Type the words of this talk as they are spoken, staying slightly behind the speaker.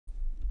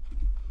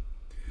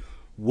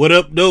What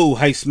up, though?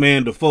 Heist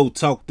man, Tawwwk,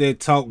 talk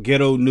that talk,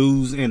 ghetto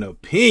news and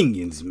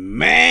opinions.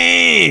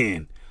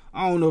 Man,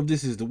 I don't know if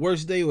this is the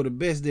worst day or the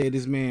best day of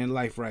this man's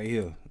life right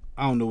here.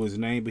 I don't know his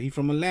name, but he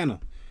from Atlanta,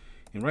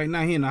 and right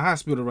now he in the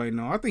hospital right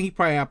now. I think he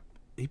probably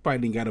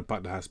didn't got up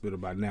out the hospital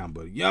by now.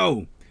 But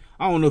yo,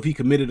 I don't know if he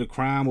committed a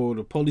crime or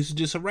the police are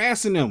just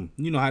harassing him.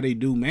 You know how they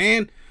do,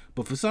 man.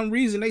 But for some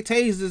reason they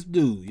tased this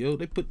dude. Yo,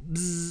 they put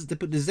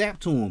the zap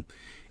to him,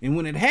 and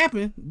when it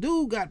happened,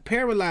 dude got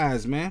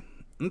paralyzed, man.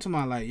 I'm talking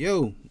about like,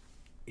 yo,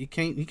 he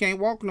can't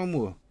walk no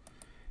more.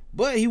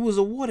 But he was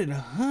awarded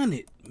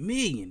 $100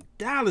 million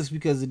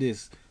because of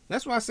this.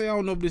 That's why I say I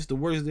don't know if this is the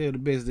worst day or the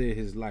best day of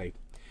his life.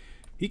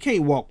 He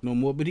can't walk no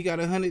more, but he got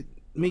 $100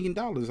 million.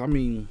 I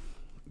mean,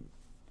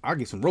 I'll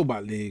get some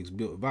robot legs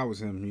built if I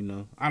was him, you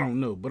know. I don't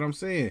know. But I'm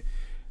saying,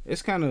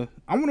 it's kind of,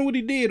 I wonder what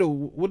he did or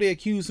what they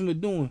accused him of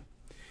doing.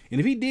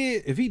 And if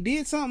he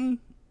did something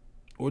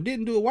or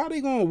didn't do it, why are they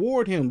going to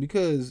award him?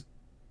 Because,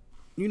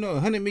 you know,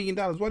 $100 million,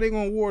 why they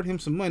going to award him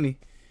some money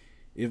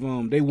if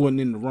they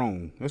wasn't in the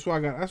wrong? That's why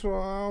I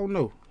don't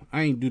know.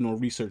 I ain't do no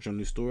research on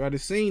this story. I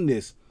just seen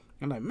this.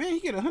 I'm like, man, he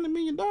get $100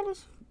 million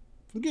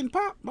from getting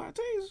popped by a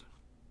taser?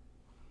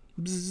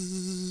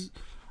 Bzzz.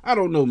 I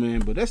don't know,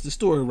 man, but that's the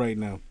story right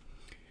now.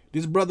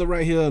 This brother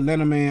right here,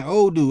 Atlanta man,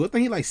 old dude, I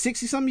think he like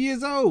 60-something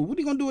years old. What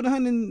he gonna do with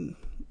 $100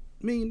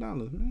 million,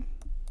 man?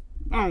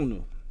 I don't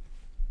know.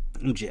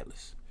 I'm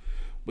jealous.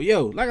 But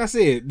yo, like I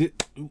said,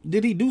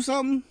 did he do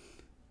something?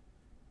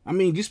 I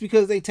mean, just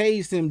because they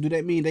tased him, do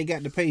that mean they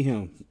got to pay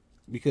him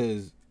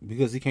because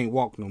he can't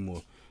walk no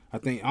more? I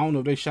don't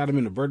know if they shot him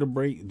in the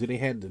vertebrae. Do they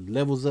had the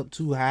levels up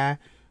too high?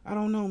 I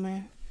don't know,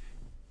 man.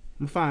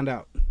 I'm gonna find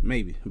out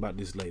maybe about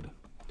this later.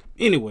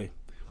 Anyway,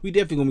 we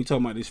definitely gonna be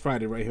talking about this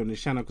Friday right here on this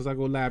channel because I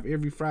go live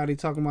every Friday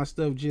talking about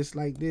stuff just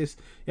like this.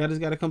 Y'all just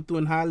gotta come through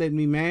and holler at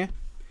me, man.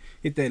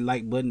 Hit that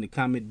like button, the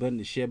comment button,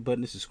 the share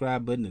button, the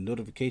subscribe button, the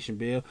notification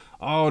bell.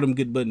 All them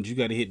good buttons you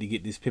got to hit to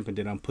get this pimping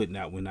that I'm putting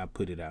out when I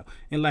put it out.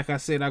 And like I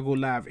said, I go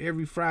live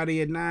every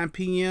Friday at 9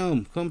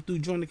 p.m. Come through,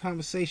 join the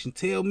conversation.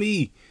 Tell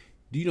me,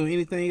 do you know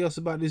anything else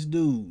about this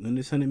dude and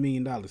this $100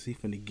 million he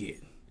finna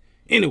get?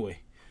 Anyway,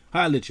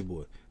 holla at your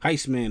boy.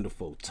 Heist man,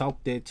 Tawwwk.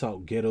 Talk that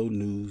talk, ghetto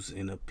news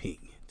and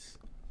opinions.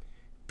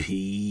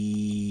 Peace.